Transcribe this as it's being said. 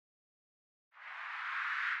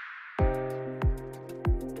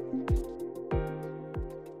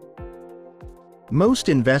Most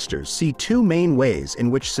investors see two main ways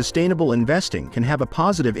in which sustainable investing can have a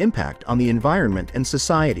positive impact on the environment and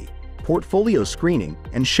society: portfolio screening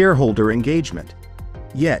and shareholder engagement.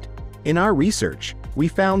 Yet, in our research, we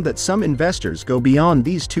found that some investors go beyond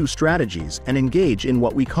these two strategies and engage in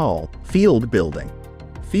what we call field building.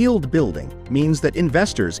 Field building means that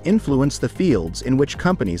investors influence the fields in which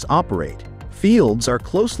companies operate. Fields are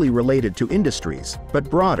closely related to industries, but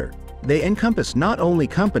broader. They encompass not only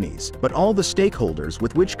companies, but all the stakeholders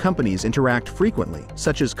with which companies interact frequently,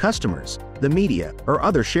 such as customers, the media, or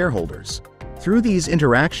other shareholders. Through these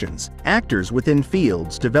interactions, actors within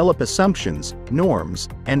fields develop assumptions, norms,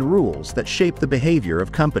 and rules that shape the behavior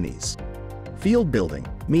of companies. Field building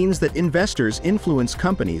means that investors influence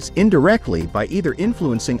companies indirectly by either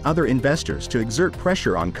influencing other investors to exert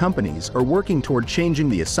pressure on companies or working toward changing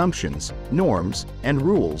the assumptions, norms, and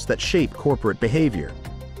rules that shape corporate behavior.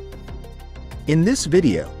 In this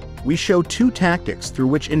video, we show two tactics through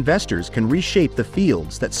which investors can reshape the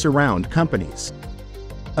fields that surround companies.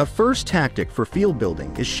 A first tactic for field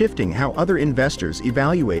building is shifting how other investors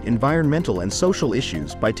evaluate environmental and social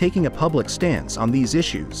issues by taking a public stance on these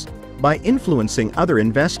issues. By influencing other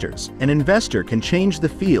investors, an investor can change the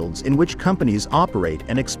fields in which companies operate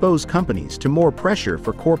and expose companies to more pressure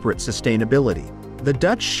for corporate sustainability. The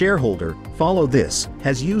Dutch shareholder, Follow This,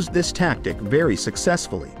 has used this tactic very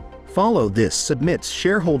successfully. Follow This submits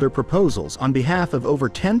shareholder proposals on behalf of over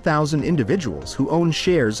 10,000 individuals who own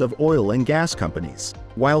shares of oil and gas companies.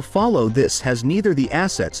 While Follow This has neither the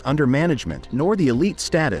assets under management nor the elite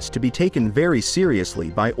status to be taken very seriously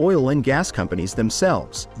by oil and gas companies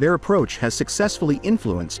themselves, their approach has successfully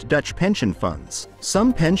influenced Dutch pension funds.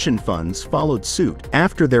 Some pension funds followed suit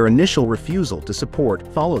after their initial refusal to support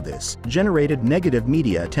Follow This generated negative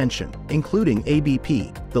media attention, including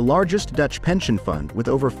ABP, the largest Dutch pension fund with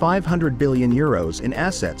over €500 billion in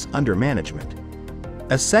assets under management.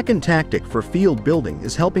 A second tactic for field building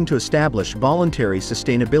is helping to establish voluntary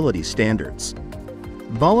sustainability standards.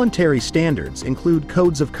 Voluntary standards include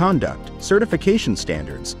codes of conduct, certification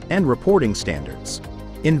standards, and reporting standards.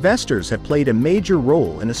 Investors have played a major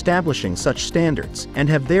role in establishing such standards and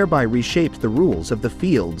have thereby reshaped the rules of the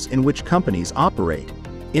fields in which companies operate.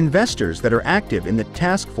 Investors that are active in the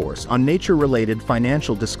Task Force on Nature-related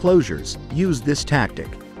Financial Disclosures use this tactic.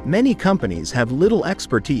 Many companies have little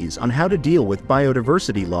expertise on how to deal with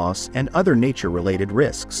biodiversity loss and other nature-related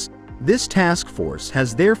risks. This task force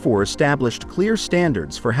has therefore established clear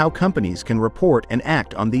standards for how companies can report and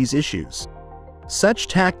act on these issues. Such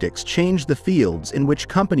tactics change the fields in which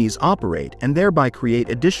companies operate and thereby create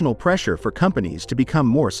additional pressure for companies to become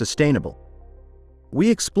more sustainable. We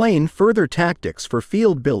explain further tactics for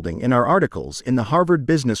field building in our articles in the Harvard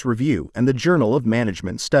Business Review and the Journal of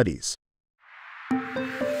Management Studies.